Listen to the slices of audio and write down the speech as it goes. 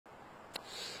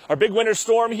Our big winter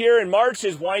storm here in March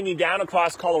is winding down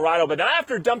across Colorado, but not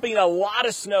after dumping a lot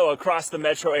of snow across the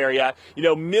metro area. You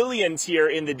know, millions here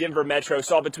in the Denver metro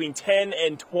saw between 10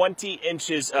 and 20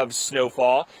 inches of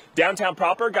snowfall. Downtown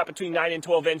proper got between 9 and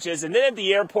 12 inches, and then at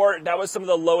the airport, that was some of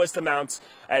the lowest amounts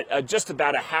at just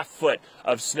about a half foot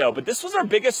of snow. But this was our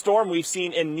biggest storm we've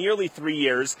seen in nearly 3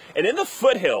 years. And in the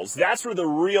foothills, that's where the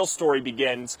real story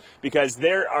begins, because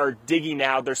they are digging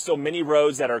out. There's still many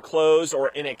roads that are closed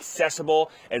or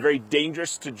inaccessible and very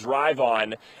dangerous to drive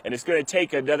on. And it's going to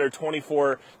take another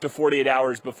 24 to 48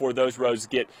 hours before those roads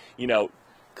get,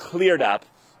 cleared up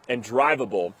and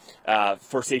drivable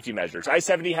for safety measures.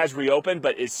 I-70 has reopened,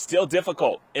 but it's still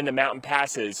difficult in the mountain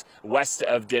passes west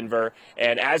of Denver.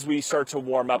 And as we start to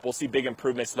warm up, we'll see big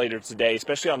improvements later today,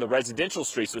 especially on the residential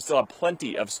streets. We still have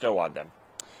plenty of snow on them.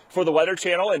 For the Weather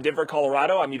Channel in Denver,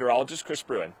 Colorado, I'm meteorologist Chris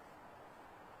Bruin.